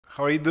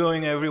How are you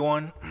doing,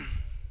 everyone?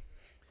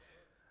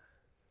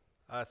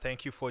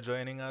 Thank you for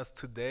joining us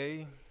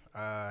today.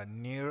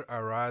 Nir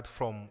Arad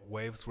from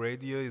Waves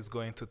Radio is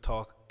going to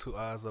talk to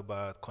us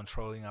about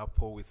controlling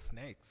Apple with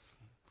snakes.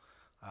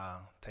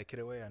 Take it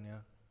away,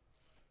 Anya.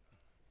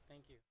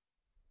 Thank you.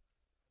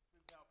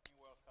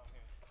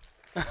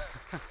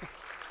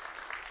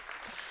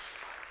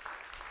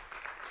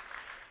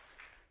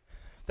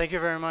 Thank you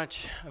very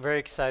much. I'm very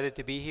excited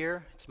to be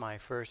here. It's my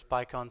first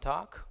PyCon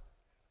talk.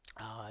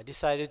 I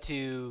decided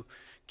to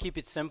keep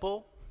it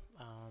simple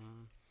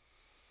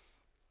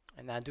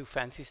and not do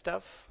fancy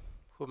stuff.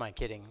 Who am I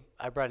kidding?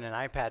 I brought an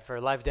iPad for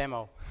a live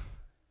demo.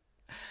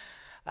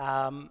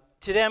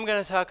 Today I'm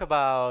going to talk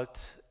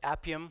about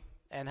Appium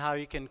and how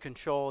you can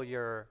control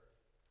your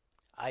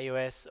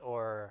iOS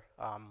or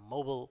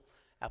mobile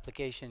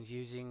applications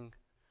using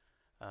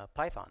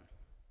Python.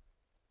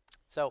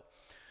 So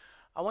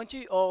I want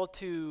you all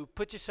to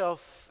put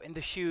yourself in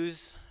the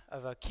shoes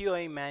of a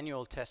QA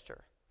manual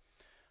tester.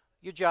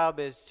 Your job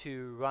is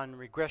to run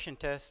regression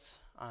tests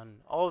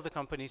on all of the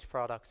company's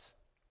products.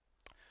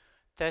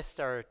 Tests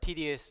are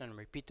tedious and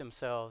repeat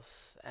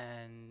themselves,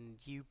 and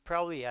you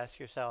probably ask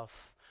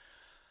yourself,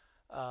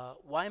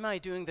 why am I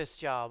doing this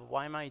job?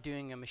 Why am I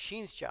doing a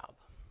machine's job?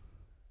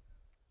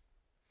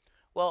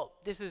 Well,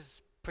 this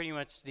is pretty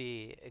much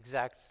the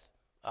exact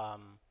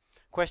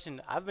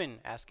question I've been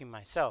asking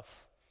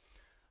myself.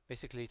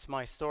 Basically, it's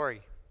my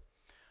story.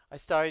 I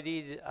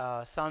studied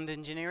sound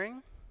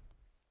engineering,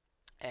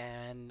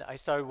 and I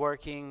started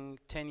working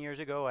 10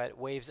 years ago at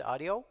Waves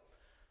Audio.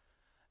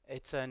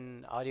 It's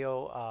an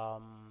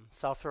audio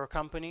software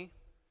company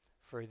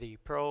for the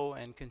pro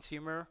and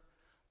consumer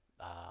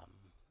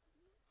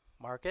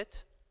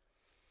market,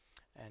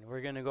 and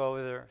we're going to go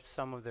over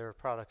some of their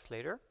products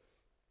later.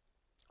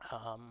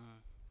 So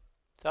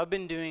I've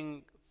been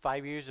doing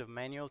 5 years of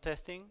manual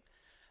testing,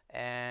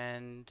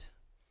 and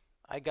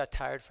I got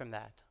tired from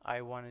that. I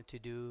wanted to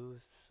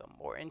do some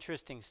more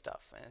interesting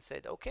stuff, and I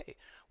said, okay,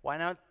 why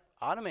not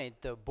automate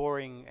the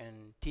boring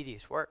and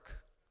tedious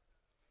work?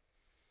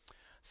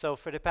 So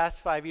for the past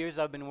 5 years,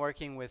 I've been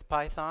working with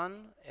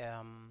Python,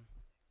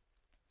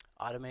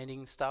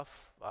 automating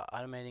stuff,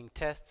 automating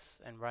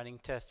tests and running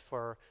tests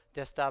for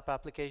desktop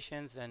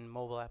applications and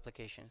mobile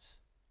applications.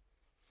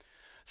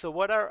 So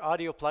what are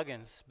audio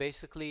plugins?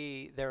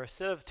 Basically, they're a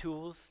set of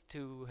tools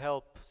to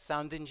help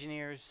sound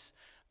engineers,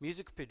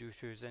 music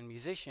producers, and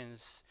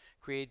musicians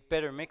create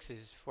better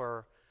mixes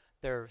for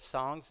their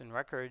songs and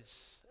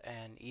records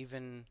and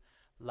even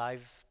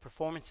live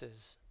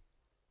performances.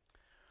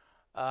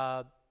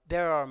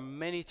 There are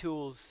many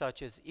tools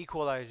such as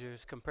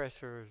equalizers,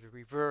 compressors,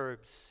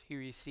 reverbs.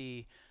 Here you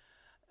see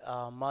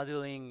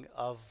modeling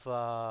of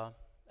a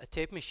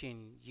tape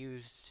machine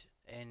used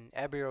in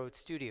Abbey Road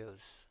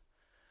Studios.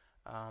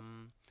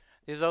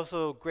 There's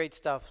also great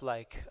stuff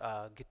like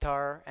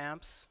guitar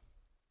amps,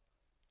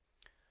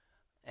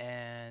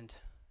 and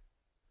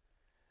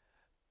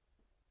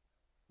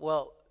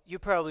well, you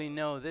probably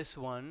know this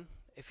one.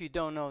 If you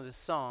don't know the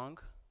song,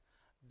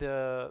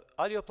 the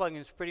audio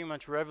plugins pretty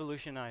much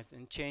revolutionized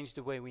and changed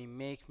the way we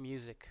make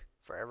music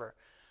forever.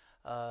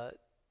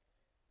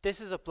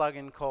 This is a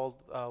plugin called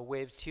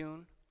Waves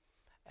Tune,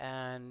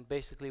 and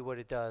basically what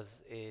it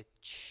does, it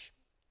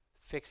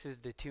fixes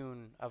the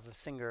tune of a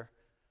singer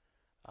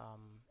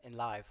in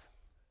live.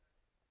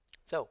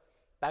 So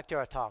back to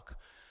our talk.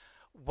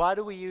 Why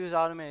do we use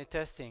automated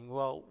testing?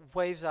 Well,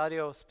 Waves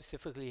Audio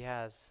specifically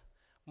has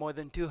more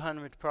than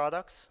 200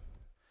 products,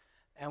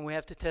 and we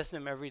have to test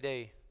them every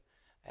day.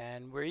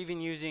 And we're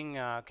even using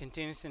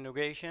continuous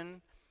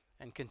integration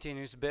and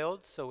continuous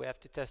build, so we have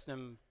to test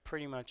them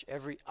pretty much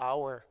every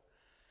hour.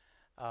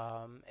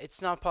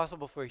 It's not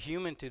possible for a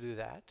human to do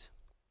that,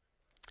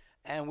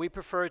 and we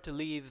prefer to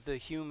leave the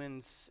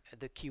humans,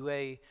 the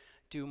QA,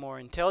 do more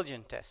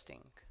intelligent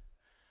testing.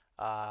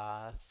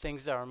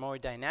 Things that are more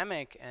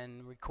dynamic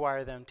and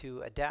require them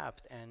to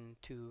adapt and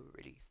to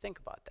really think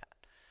about that.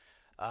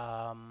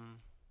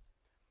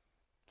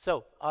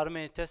 So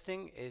automated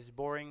testing is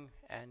boring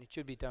and it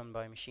should be done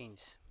by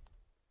machines.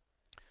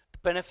 The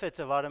benefits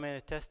of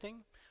automated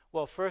testing,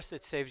 well, first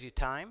it saves you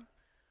time.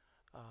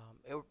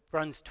 It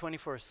runs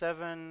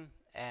 24/7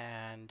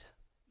 and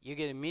you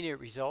get immediate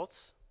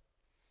results.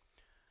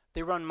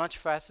 They run much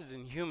faster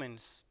than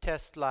humans.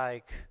 Tests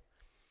like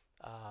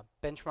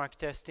benchmark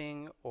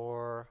testing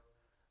or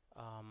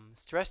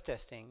stress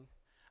testing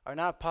are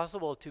not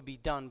possible to be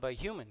done by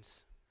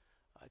humans.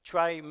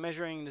 Try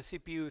measuring the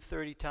CPU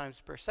 30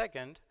 times per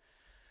second.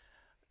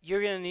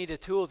 You're going to need a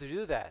tool to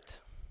do that.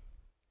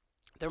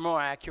 They're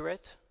more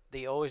accurate.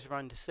 They always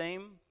run the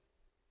same,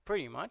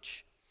 pretty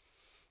much.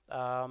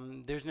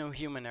 There's no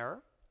human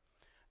error.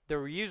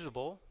 They're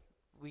reusable.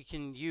 We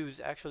can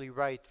actually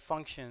write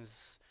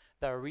functions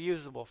that are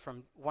reusable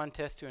from one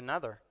test to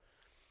another.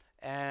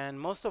 And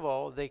most of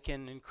all, they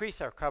can increase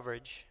our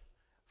coverage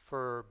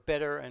for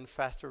better and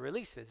faster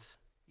releases.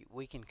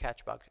 We can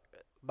catch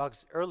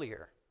bugs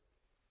earlier.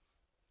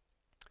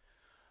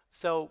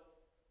 So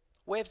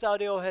Waves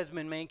Audio has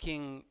been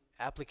making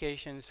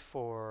applications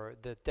for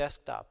the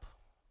desktop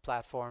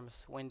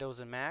platforms, Windows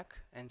and Mac,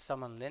 and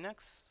some on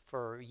Linux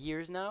for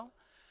years now.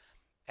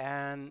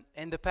 And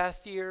in the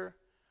past year,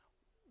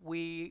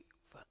 we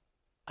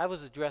I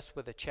was addressed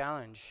with a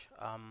challenge.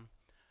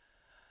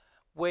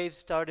 Wave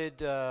started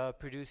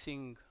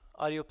producing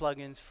audio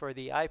plugins for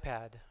the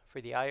iPad,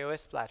 for the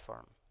iOS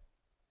platform.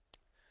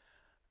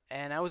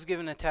 And I was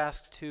given a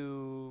task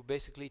to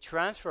basically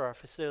transfer our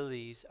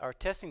facilities, our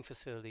testing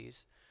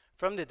facilities,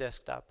 from the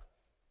desktop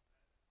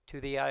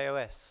to the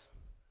iOS.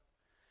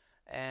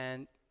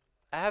 And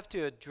I have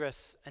to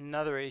address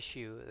another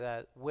issue,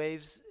 that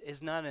Waves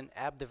is not an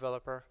app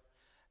developer.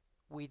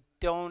 We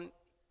don't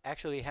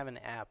actually have an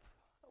app.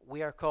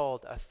 We are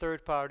called a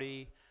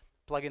third-party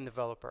plugin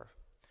developer.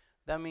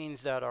 That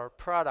means that our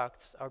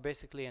products are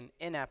basically an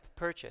in-app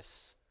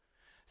purchase.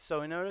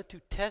 So in order to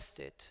test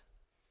it,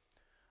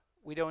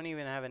 we don't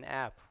even have an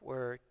app.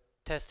 We're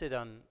tested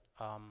on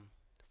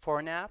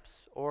foreign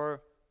apps,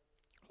 or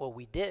what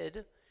we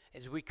did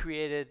is we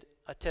created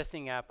a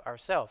testing app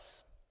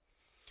ourselves.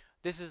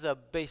 This is a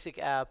basic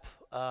app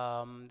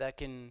that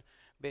can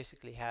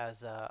basically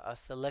has a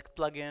select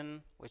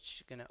plugin,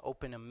 which is going to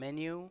open a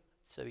menu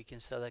so you can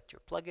select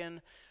your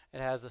plugin.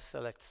 It has a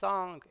select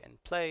song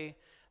and play.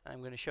 I'm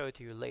going to show it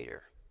to you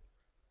later.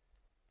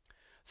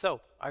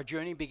 So our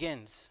journey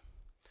begins.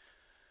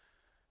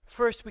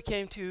 First, we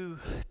came to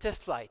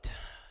TestFlight.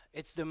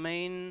 It's the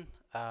main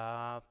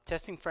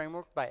testing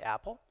framework by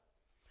Apple.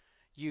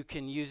 You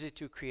can use it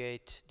to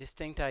create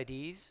distinct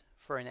IDs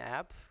for an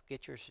app,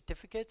 get your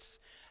certificates,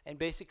 and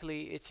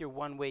basically it's your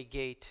one-way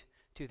gate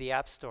to the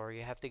App Store.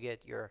 You have to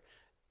get your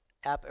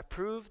app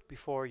approved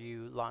before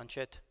you launch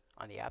it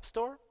on the App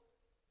Store.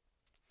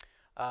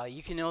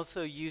 You can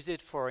also use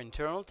it for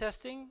internal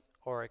testing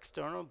or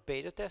external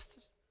beta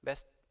testing.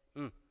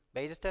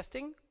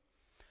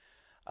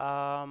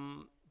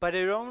 But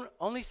it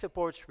only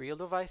supports real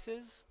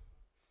devices,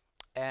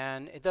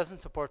 and it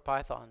doesn't support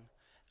Python.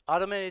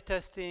 Automated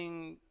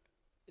testing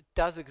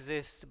does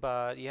exist,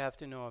 but you have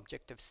to know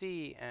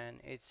Objective-C,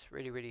 and it's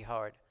really, really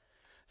hard.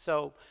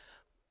 So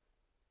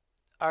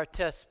our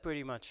tests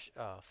pretty much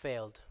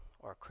failed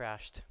or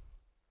crashed.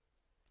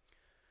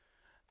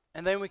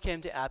 And then we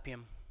came to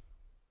Appium.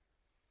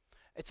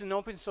 It's an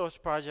open source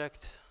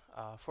project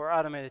for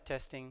automated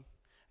testing.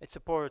 It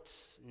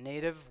supports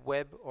native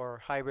web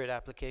or hybrid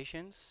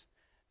applications.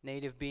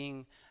 Native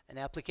being an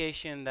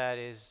application that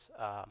is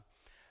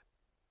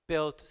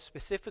built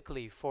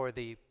specifically for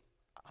the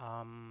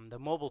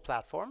mobile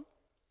platform,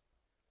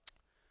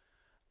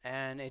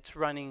 and it's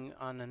running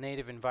on a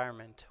native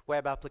environment.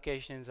 Web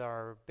applications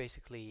are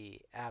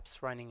basically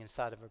apps running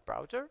inside of a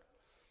browser,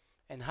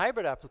 and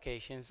hybrid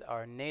applications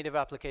are native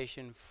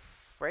application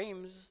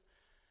frames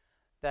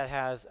that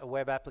has a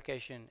web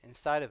application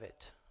inside of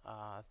it.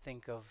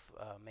 Think of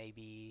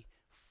maybe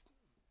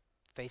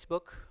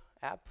Facebook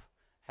app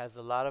has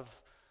a lot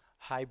of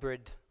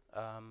hybrid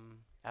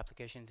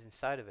applications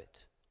inside of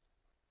it.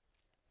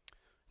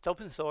 It's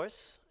open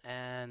source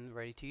and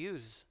ready to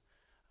use.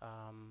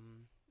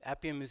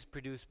 Appium is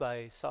produced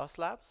by Sauce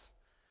Labs,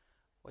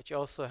 which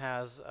also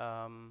has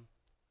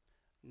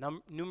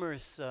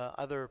numerous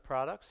other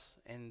products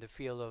in the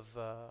field of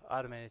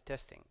automated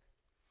testing.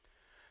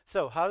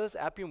 So how does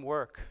Appium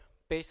work?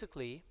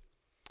 Basically,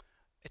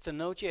 it's a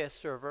Node.js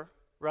server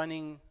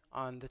running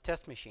on the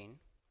test machine,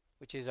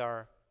 which is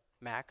our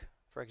Mac,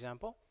 for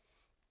example.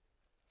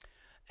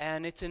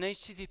 And it's an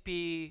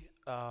HTTP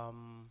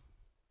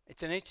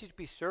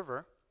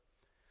server,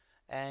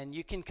 and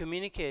you can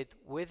communicate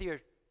with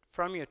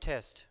from your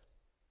test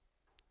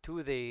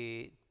to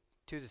the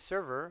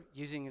server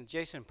using a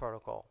JSON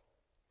protocol.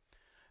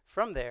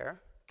 From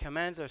there,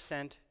 commands are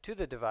sent to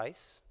the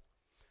device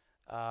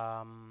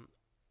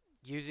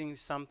using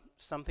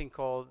something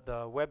called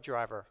the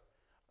WebDriver,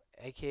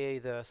 aka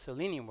the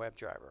Selenium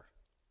WebDriver.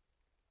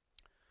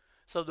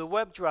 So the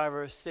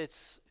WebDriver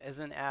sits as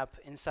an app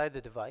inside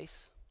the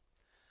device,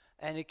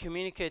 and it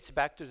communicates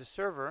back to the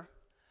server.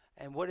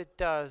 And what it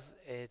does,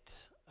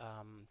 it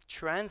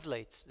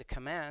translates the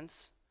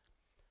commands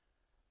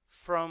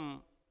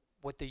from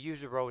what the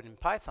user wrote in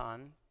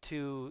Python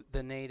to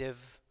the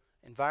native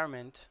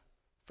environment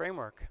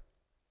framework.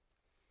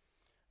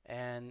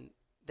 And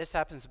this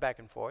happens back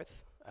and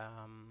forth.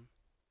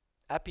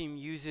 Appium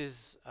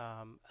uses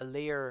a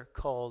layer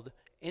called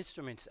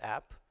Instruments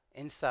app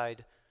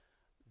inside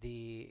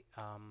the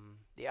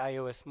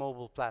iOS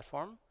mobile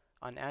platform.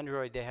 On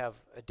Android, they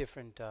have a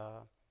different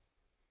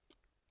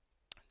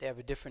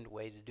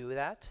way to do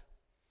that.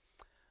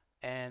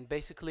 And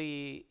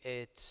basically,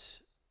 it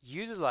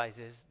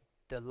utilizes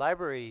the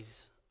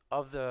libraries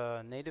of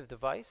the native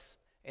device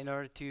in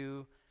order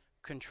to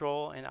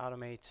control and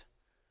automate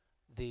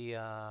the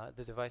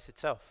device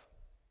itself.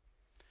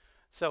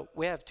 So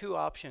we have two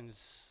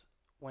options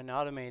when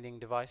automating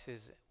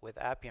devices with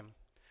Appium.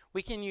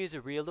 We can use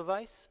a real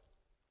device,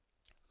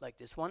 like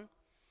this one.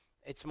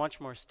 It's much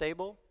more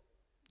stable.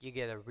 You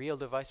get a real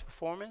device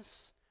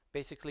performance.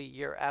 Basically,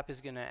 your app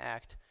is going to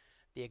act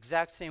the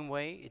exact same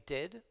way it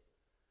did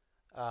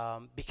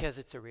because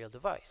it's a real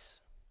device.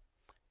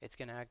 It's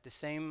going to act the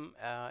same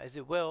as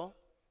it will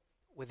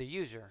with a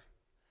user.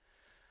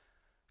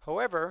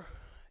 However,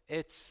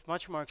 it's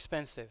much more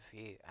expensive.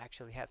 You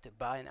actually have to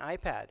buy an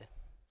iPad.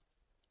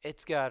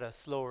 It's got a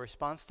slow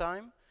response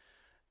time.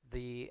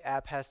 The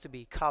app has to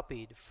be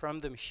copied from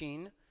the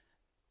machine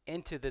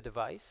into the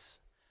device,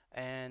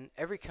 and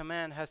every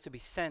command has to be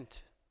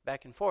sent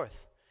back and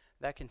forth.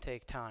 That can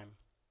take time.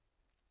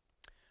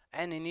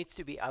 And it needs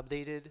to be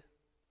updated.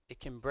 It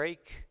can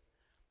break,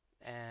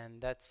 and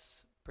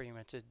that's pretty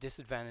much the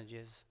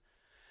disadvantages.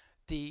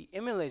 The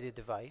emulated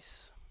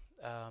device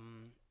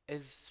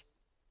is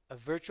a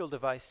virtual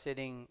device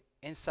sitting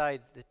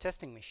inside the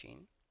testing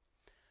machine.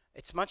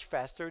 It's much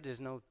faster. There's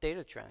no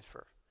data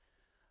transfer.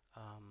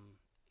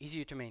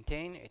 Easier to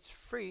maintain. It's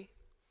free.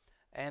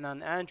 And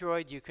on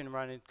Android, you can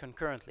run it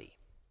concurrently.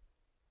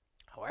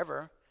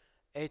 However,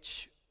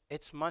 it's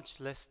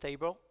much less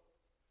stable.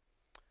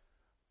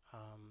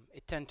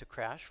 It tends to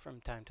crash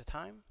from time to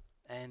time.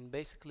 And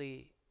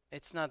basically,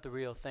 it's not the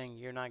real thing.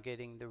 You're not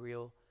getting the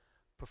real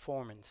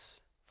performance,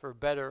 for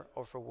better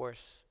or for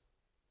worse.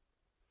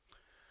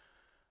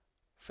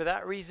 For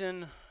that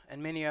reason,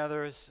 and many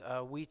others,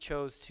 we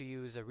chose to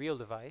use a real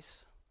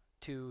device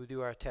to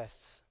do our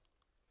tests.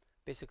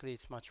 Basically,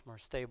 it's much more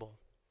stable.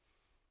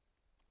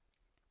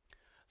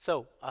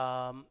 So,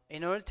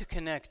 in order to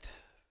connect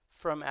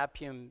from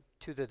Appium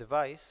to the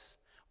device,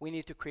 we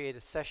need to create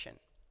a session.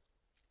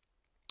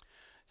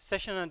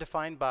 Sessions are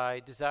defined by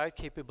desired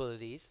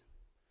capabilities,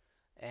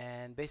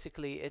 and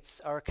basically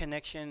it's our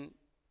connection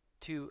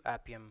to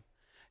Appium.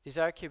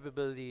 Desired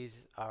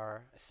capabilities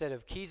are a set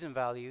of keys and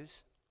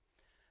values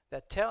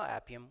that tell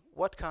Appium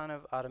what kind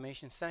of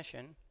automation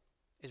session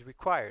is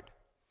required.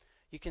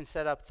 You can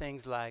set up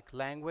things like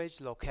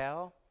language,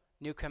 locale,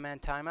 new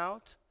command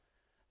timeout,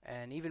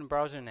 and even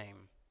browser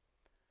name.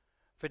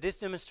 For this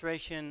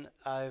demonstration,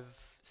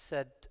 I've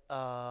set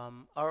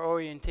our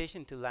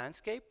orientation to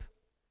landscape.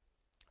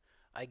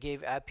 I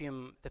gave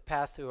Appium the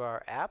path to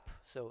our app,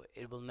 so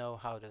it will know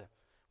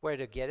where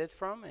to get it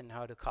from and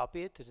how to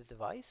copy it to the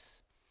device.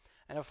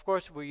 And of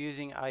course, we're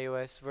using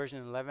iOS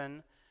version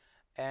 11,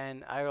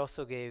 and I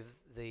also gave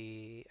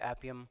the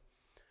Appium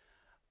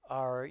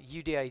our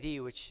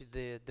UDID, which is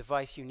the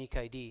device unique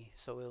ID,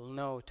 so it will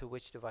know to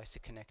which device to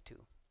connect to.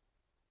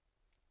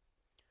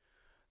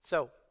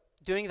 So,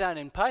 doing that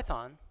in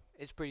Python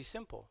is pretty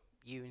simple.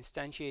 You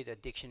instantiate a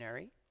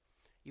dictionary,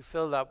 you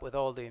fill it up with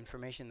all the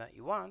information that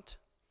you want,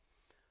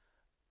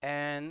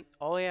 and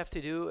all you have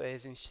to do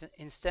is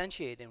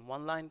instantiate in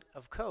one line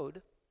of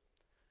code.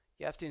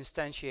 You have to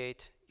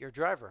instantiate your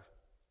driver.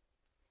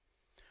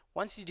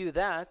 Once you do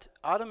that,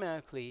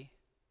 automatically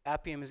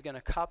Appium is going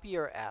to copy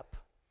your app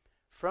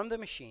from the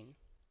machine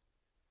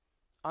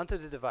onto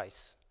the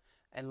device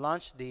and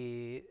launch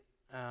the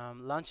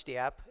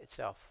app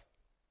itself.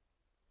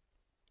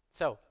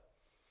 So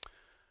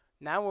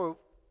now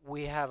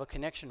we have a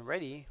connection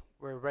ready.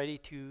 We're ready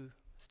to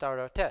start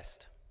our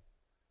test.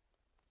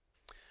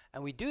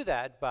 And we do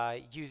that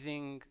by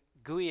using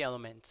GUI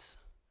elements.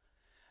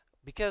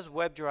 Because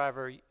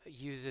WebDriver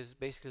uses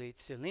basically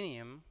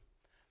Selenium,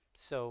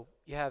 so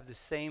you have the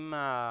same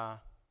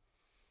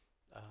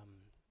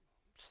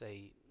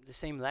the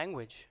same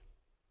language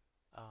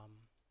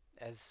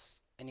as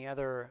any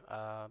other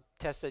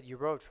test that you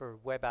wrote for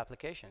web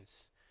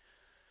applications.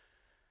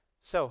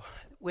 So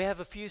we have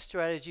a few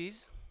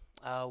strategies.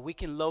 We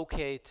can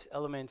locate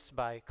elements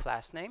by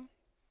class name,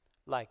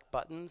 like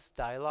buttons,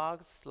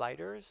 dialogues,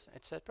 sliders,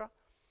 etc.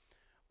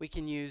 We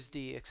can use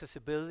the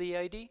accessibility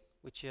ID,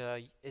 which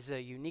is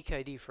a unique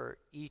ID for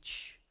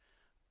each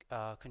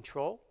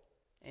control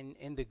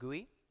in the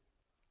GUI.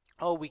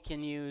 Or we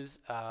can use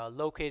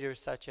locators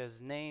such as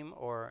name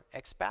or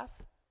XPath,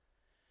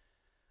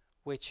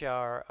 which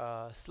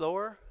are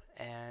slower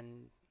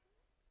and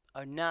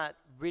are not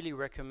really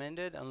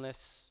recommended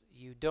unless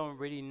you don't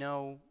really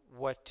know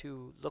what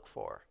to look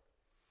for.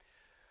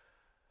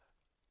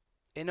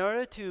 In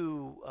order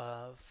to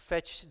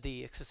fetch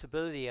the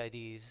accessibility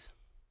IDs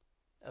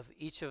of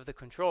each of the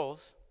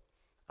controls,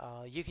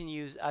 you can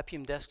use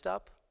Appium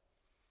Desktop.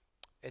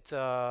 It's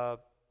a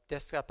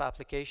desktop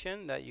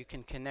application that you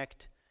can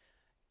connect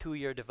to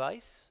your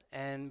device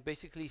and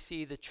basically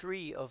see the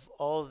tree of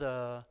all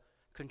the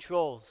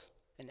controls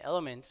and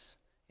elements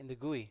in the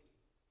GUI.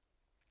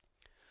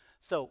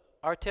 So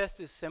our test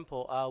is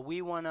simple.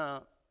 We want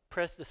to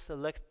press the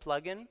select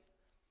plugin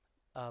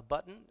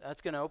button.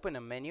 That's going to open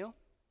a menu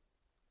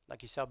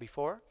like you saw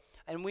before,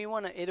 and we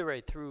want to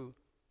iterate through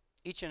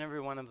each and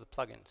every one of the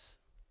plugins.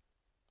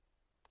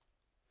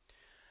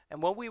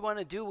 And what we want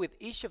to do with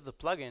each of the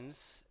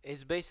plugins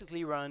is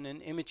basically run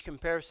an image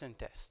comparison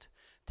test.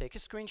 Take a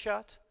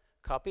screenshot,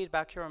 copy it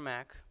back to your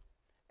Mac,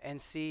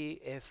 and see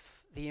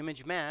if the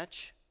image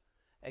match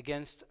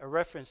against a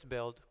reference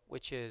build,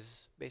 which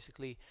is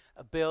basically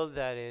a build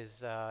that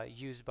is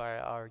used by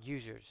our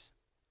users.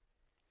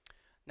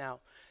 Now,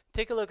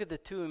 take a look at the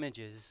two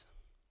images.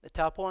 The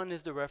top one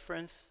is the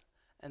reference,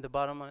 and the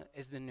bottom one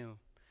is the new.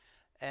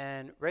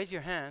 And raise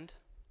your hand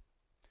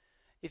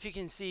if you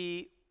can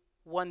see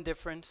one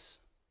difference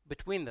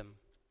between them.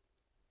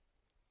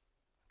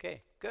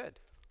 Okay, good.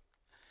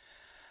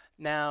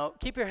 Now,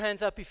 keep your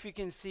hands up if you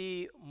can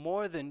see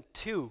more than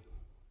two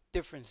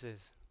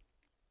differences.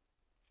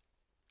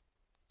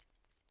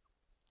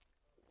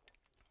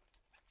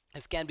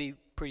 This can be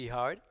pretty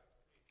hard.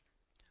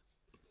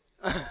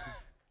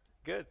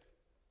 Good.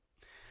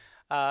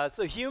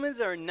 So humans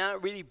are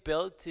not really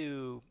built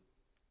to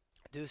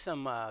do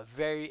some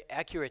very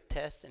accurate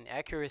tests and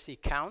accuracy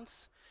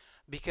counts,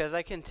 because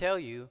I can tell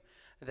you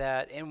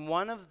that in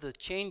one of the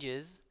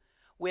changes,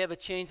 we have a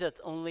change that's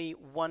only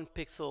 1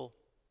 pixel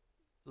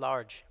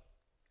large.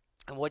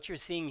 And what you're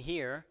seeing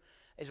here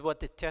is what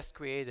the test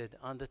created.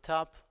 On the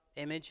top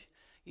image,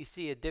 you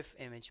see a diff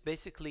image.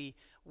 Basically,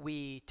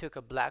 we took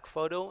a black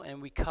photo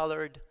and we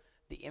colored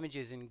the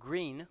images in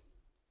green,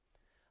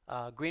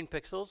 green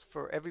pixels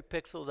for every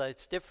pixel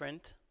that's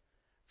different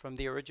from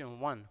the original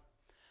one.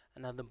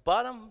 And on the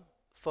bottom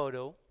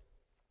photo,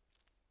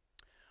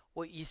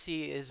 what you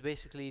see is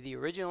basically the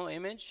original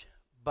image,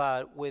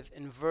 but with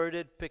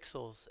inverted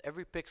pixels.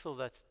 Every pixel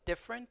that's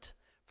different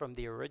from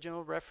the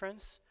original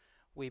reference,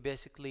 we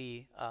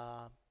basically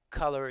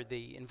color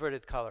the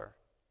inverted color.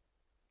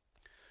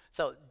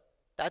 So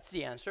that's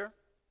the answer.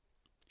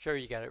 Sure,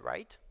 you got it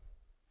right.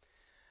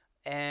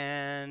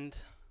 And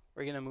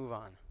we're going to move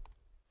on.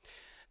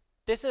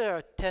 This is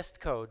our test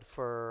code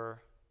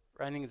for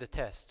running the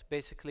test.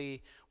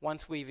 Basically,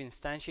 once we've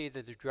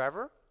instantiated the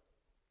driver,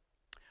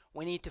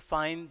 we need to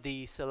find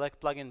the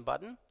select plugin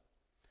button,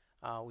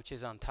 which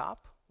is on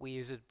top. We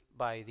use it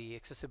by the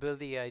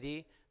accessibility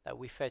ID that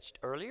we fetched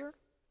earlier.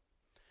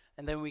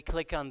 And then we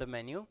click on the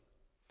menu.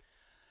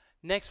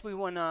 Next, we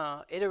want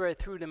to iterate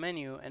through the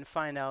menu and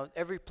find out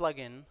every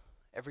plugin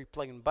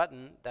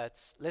button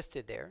that's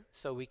listed there,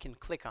 so we can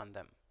click on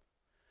them.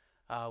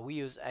 We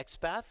use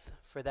XPath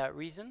for that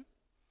reason.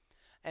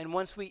 And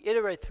once we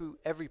iterate through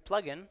every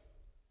plugin,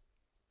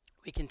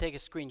 we can take a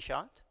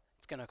screenshot.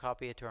 It's going to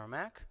copy it to our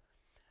Mac.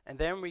 And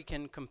then we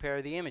can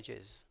compare the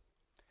images.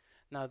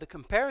 Now, the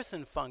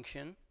comparison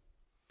function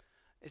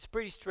is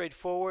pretty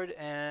straightforward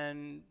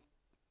and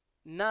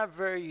not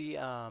very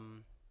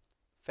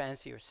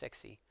fancy or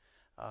sexy.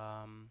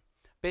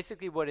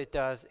 Basically, what it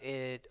does,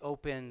 it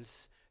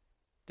opens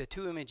the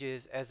two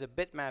images as a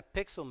bitmap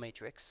pixel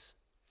matrix,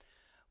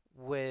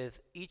 with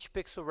each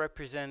pixel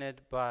represented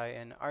by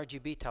an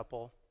RGB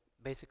tuple.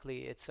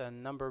 Basically, it's a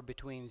number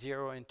between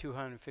 0 and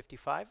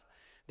 255.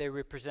 They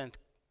represent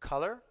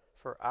color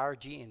for R,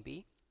 G, and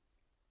B.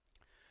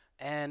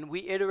 And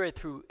we iterate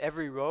through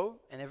every row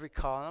and every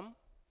column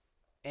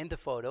in the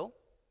photo.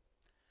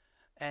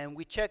 And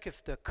we check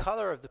if the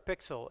color of the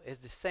pixel is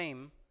the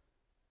same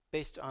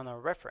based on our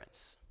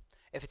reference.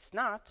 If it's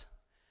not,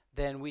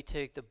 then we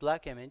take the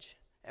black image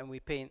and we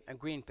paint a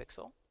green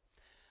pixel.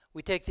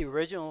 We take the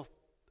original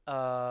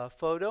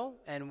photo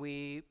and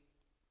we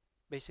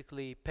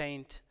basically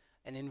paint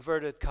an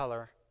inverted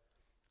color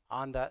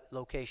on that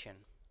location.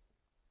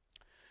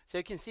 So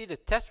you can see the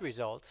test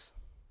results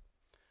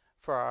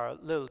for our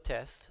little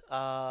test.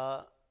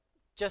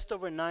 Just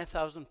over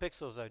 9,000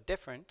 pixels are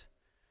different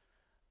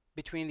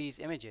between these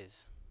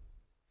images.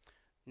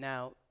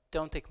 Now,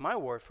 don't take my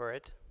word for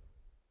it.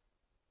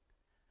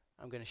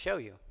 I'm going to show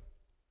you.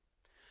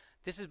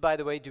 This is, by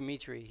the way,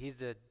 Dimitri.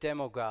 He's a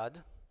demo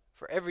god.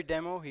 For every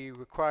demo, he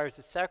requires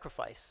a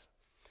sacrifice.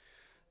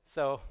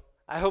 So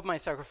I hope my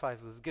sacrifice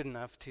was good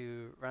enough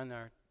to run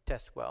our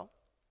test well.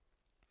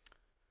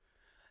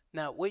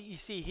 Now, what you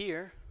see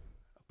here,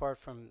 apart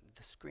from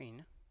the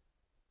screen,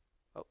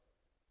 oh,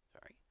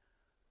 sorry,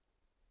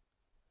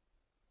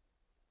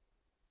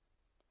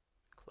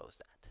 close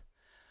that.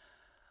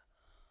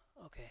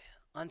 Okay,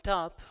 on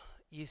top,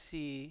 you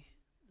see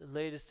the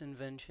latest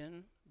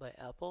invention by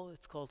Apple.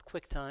 It's called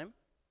QuickTime.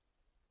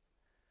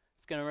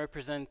 It's going to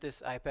represent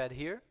this iPad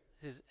here.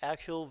 This is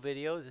actual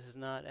video. This is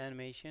not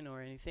animation or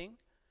anything.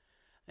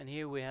 And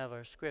here we have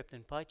our script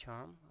in PyCharm.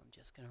 I'm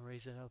just going to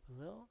raise it up a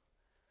little.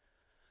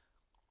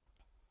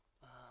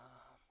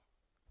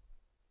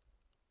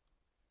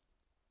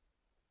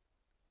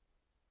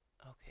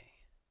 Okay.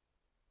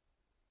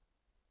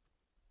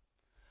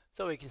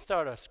 So we can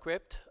start our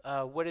script.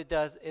 What it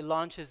does, it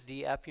launches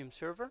the Appium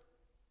server.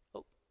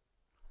 Oh,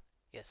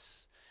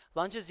 yes.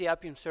 Launches the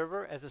Appium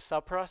server as a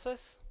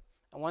subprocess.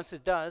 And once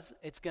it does,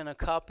 it's going to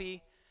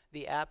copy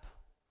the app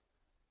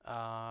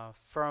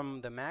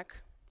from the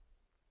Mac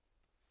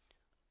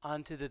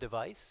onto the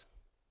device.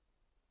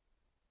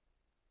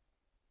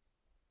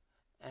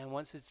 And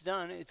once it's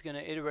done, it's going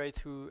to iterate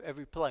through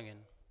every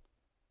plugin.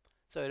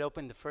 So it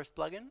opened the first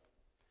plugin,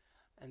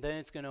 and then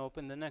it's going to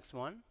open the next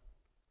one.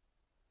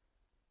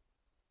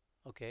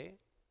 Okay,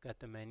 got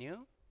the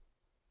menu.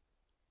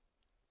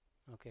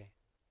 Okay,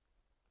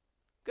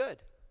 good.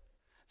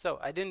 So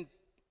I didn't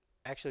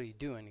actually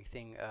do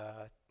anything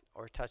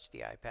or touch the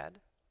iPad.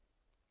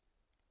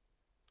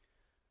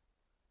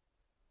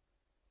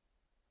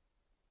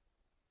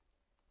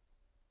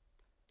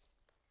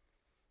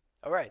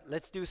 All right,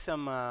 let's do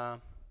some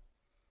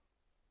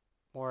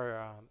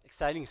more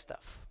exciting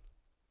stuff.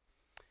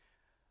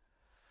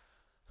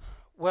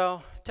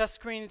 Well, touch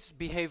screens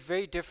behave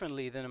very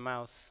differently than a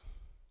mouse.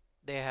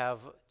 They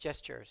have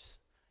gestures.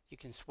 You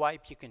can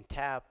swipe, you can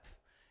tap,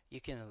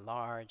 you can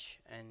enlarge,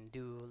 and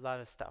do a lot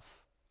of stuff.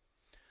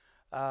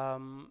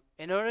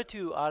 In order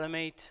to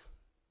automate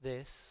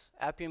this,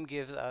 Appium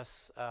gives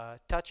us a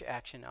touch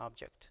action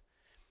object.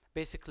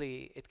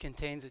 Basically, it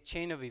contains a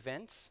chain of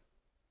events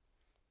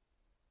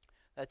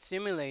that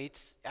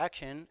simulates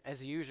action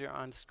as a user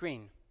on the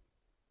screen.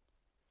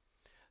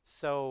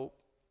 So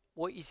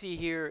what you see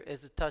here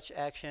is a touch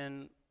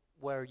action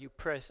where you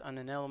press on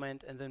an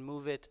element and then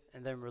move it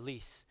and then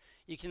release.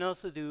 You can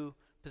also do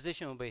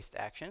positional based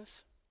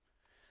actions,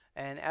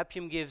 and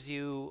Appium gives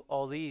you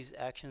all these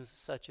actions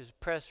such as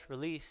press,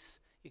 release.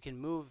 You can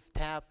move,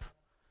 tap,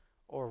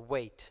 or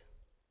wait.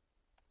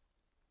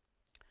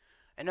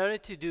 In order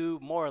to do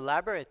more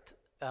elaborate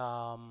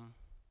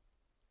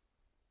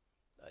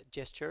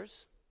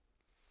gestures,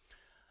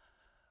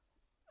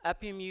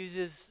 Appium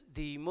uses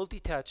the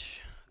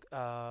multi-touch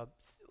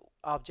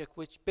object,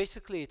 which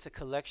basically it's a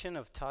collection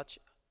of touch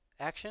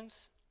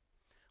actions.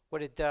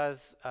 What it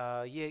does,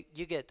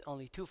 you get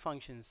only two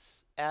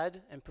functions,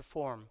 add and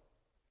perform.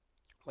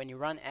 When you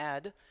run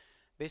add,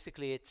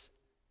 basically it's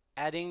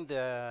adding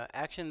the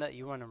action that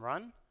you want to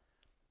run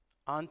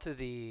onto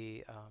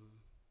the,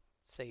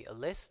 say, a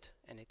list,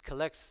 and it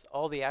collects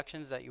all the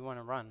actions that you want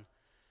to run.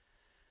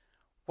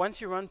 Once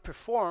you run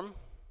perform,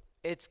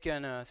 it's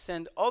gonna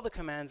send all the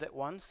commands at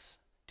once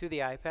to the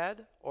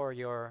iPad or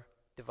your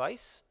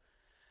device,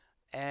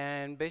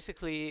 and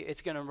basically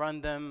it's gonna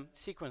run them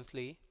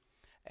sequentially,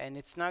 and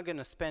it's not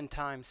gonna spend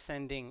time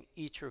sending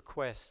each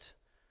request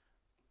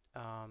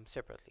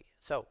separately.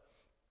 So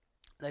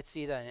let's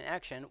see that in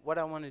action. What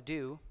I want to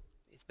do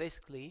is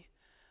basically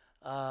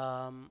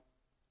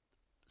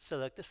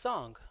select a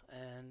song,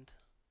 and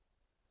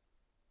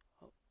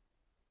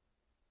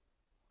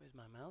where's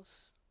my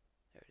mouse?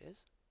 There it is.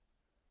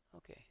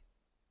 Okay.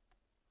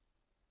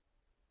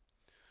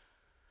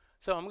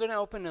 So I'm going to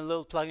open a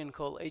little plugin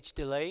called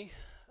HDelay.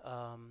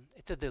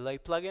 It's a delay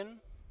plugin,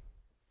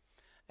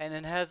 and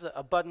it has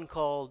a button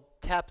called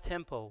Tap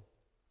Tempo.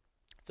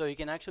 So you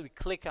can actually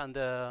click on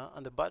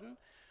the button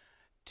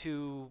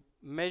to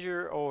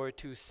measure or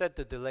to set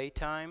the delay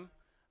time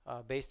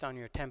based on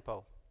your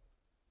tempo.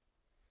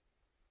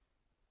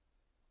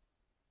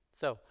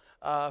 So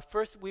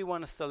first we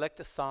want to select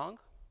a song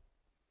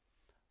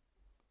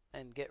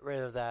and get rid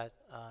of that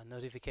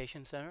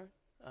notification center,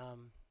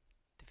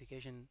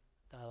 notification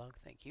dialog,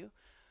 thank you.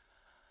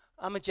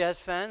 I'm a jazz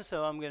fan,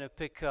 so I'm going to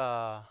pick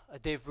a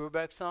Dave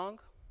Brubeck song,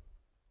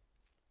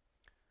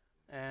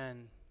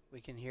 and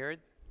we can hear it.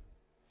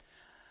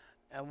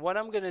 And what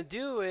I'm going to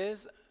do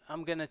is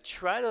I'm going to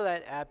try to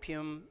let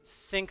Appium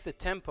sync the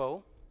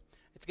tempo.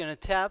 It's going to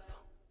tap,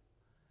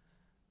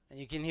 and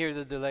you can hear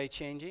the delay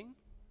changing.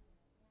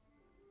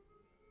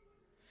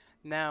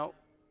 Now,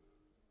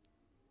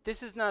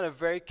 this is not a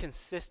very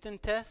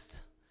consistent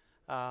test.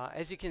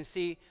 As you can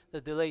see, the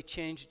delay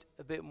changed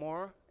a bit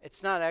more.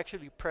 It's not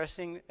actually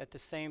pressing at the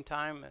same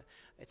time.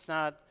 It's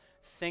not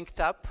synced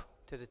up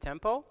to the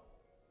tempo.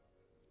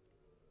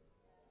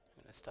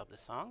 I'm going to stop the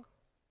song.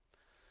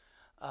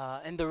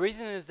 And the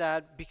reason is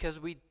that because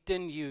we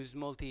didn't use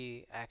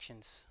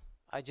multi-actions.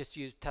 I just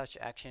used touch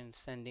action,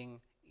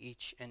 sending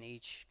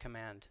each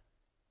command.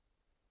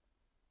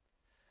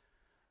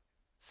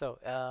 So,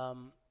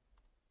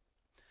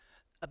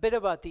 a bit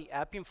about the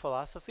Appium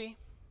philosophy.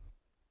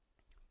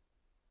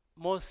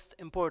 Most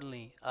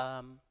importantly,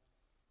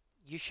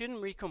 you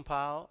shouldn't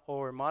recompile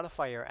or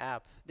modify your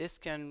app. This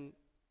can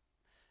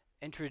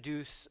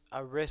introduce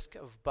a risk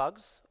of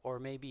bugs, or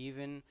maybe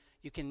even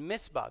you can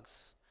miss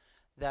bugs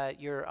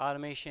that your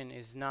automation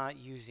is not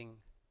using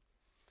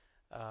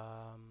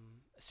a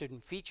certain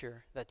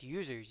feature that the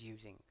user is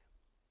using.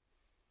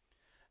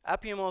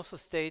 Appium also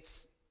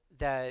states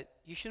that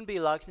you shouldn't be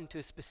locked into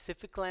a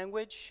specific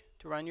language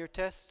to run your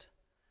test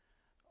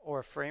or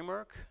a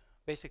framework.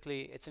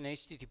 Basically, it's an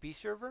HTTP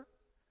server,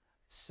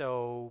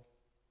 so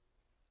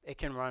it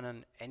can run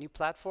on any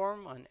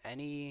platform, on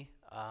any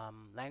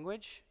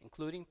language,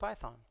 including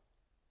Python.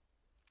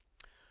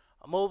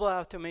 A mobile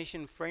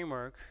automation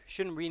framework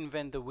shouldn't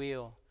reinvent the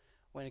wheel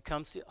when it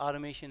comes to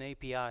automation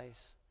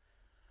APIs.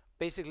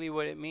 Basically,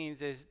 what it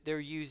means is they're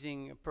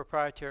using a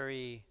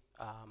proprietary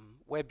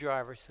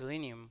WebDriver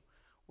Selenium,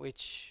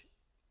 which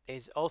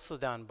is also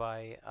done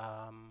by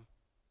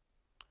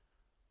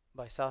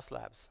Sauce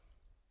Labs.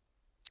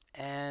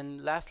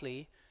 And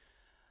lastly,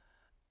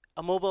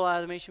 a mobile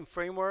automation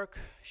framework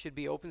should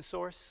be open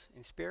source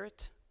in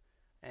spirit,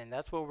 and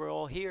that's what we're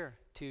all here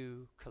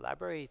to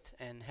collaborate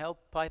and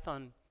help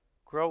Python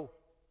grow.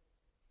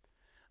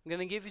 I'm going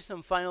to give you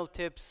some final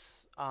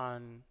tips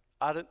on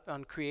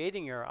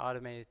creating your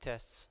automated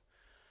tests.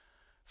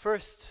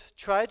 First,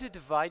 try to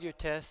divide your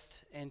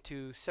test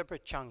into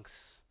separate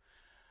chunks.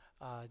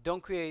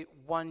 Don't create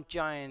one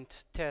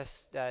giant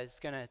test that is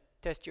going to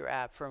test your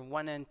app from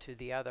one end to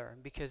the other,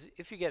 because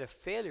if you get a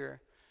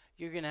failure,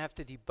 you're going to have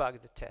to debug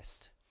the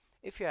test.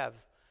 If you have,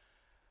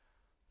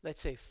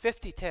 let's say,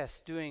 50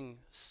 tests doing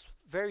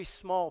very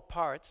small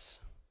parts,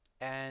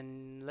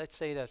 and let's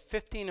say that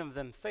 15 of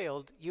them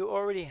failed, you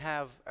already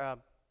have a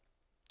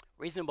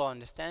reasonable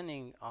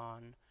understanding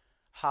on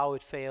how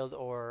it failed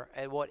or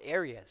at what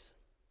areas.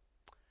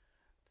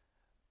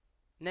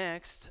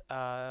 Next,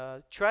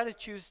 try to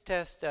choose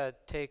tests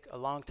that take a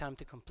long time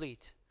to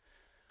complete.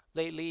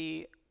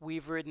 Lately,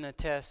 we've written a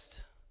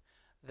test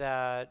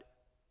that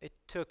it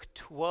took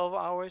 12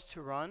 hours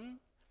to run,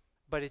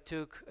 but it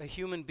took a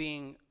human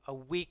being a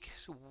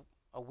week's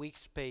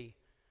pay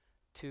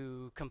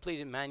to complete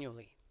it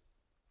manually.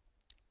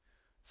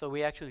 So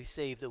we actually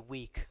saved a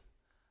week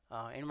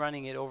in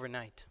running it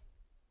overnight.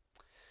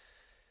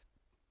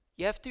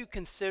 You have to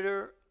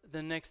consider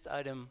the next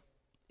item.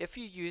 If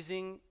you're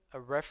using a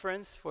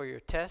reference for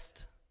your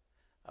test,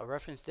 a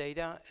reference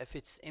data, if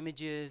it's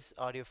images,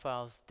 audio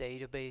files,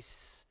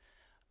 database,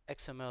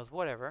 XMLs,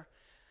 whatever,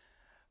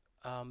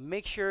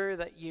 make sure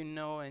that you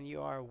know and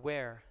you are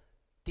aware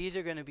these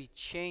are going to be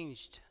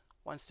changed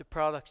once the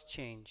products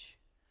change.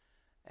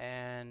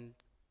 And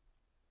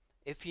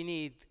if you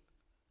need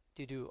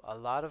to do a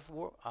lot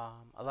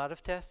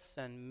of tests,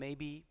 and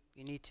maybe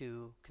you need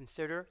to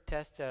consider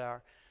tests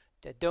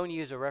that don't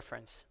use a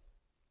reference,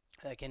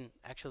 that can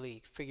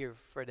actually figure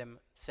for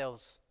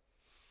themselves.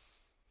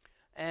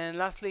 And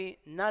lastly,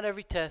 not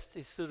every test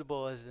is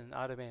suitable as an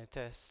automated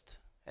test.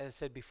 As I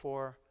said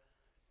before,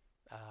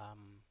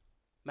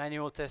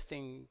 manual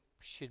testing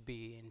should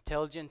be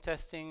intelligent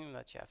testing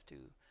that you have to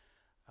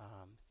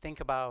think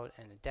about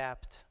and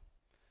adapt.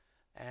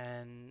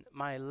 And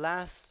my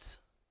last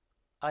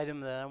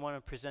item that I want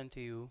to present to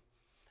you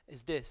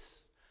is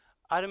this.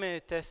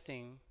 Automated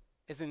testing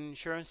is an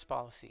insurance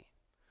policy.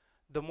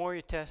 The more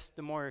you test,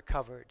 the more you're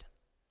covered.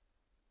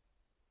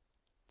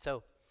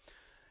 So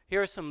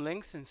here are some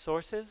links and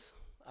sources.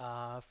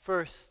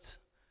 First,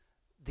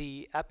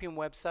 the Appium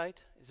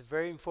website is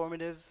very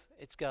informative.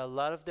 It's got a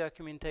lot of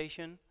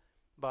documentation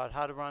about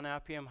how to run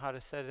Appium, how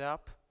to set it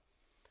up.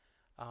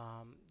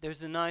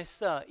 There's a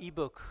nice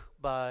ebook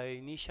by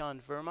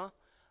Nishant Verma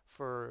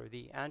for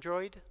the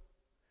Android.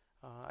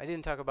 I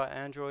didn't talk about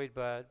Android,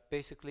 but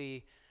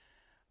basically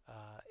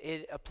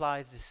it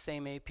applies the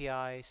same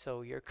API,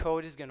 so your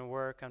code is going to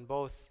work on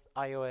both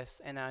iOS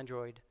and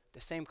Android,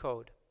 the same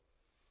code.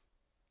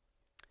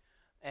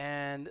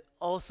 And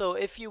also,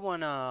 if you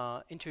want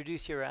to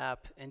introduce your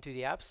app into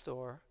the App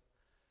Store,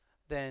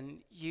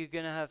 then you're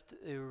going to have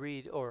to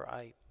read, or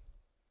I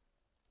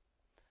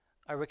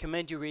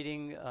recommend you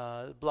reading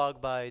a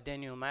blog by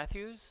Daniel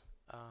Matthews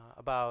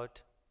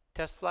about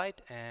TestFlight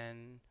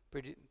and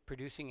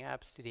producing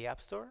apps to the App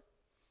Store.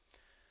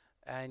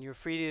 And you're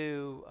free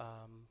to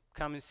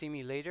come and see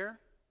me later.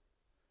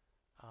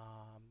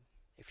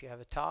 If you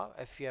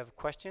have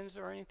questions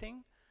or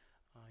anything,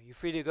 you're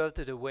free to go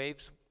to the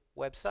Waves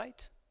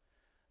website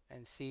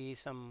and see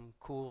some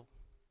cool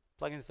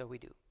plugins that we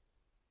do.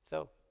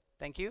 So,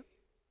 thank you.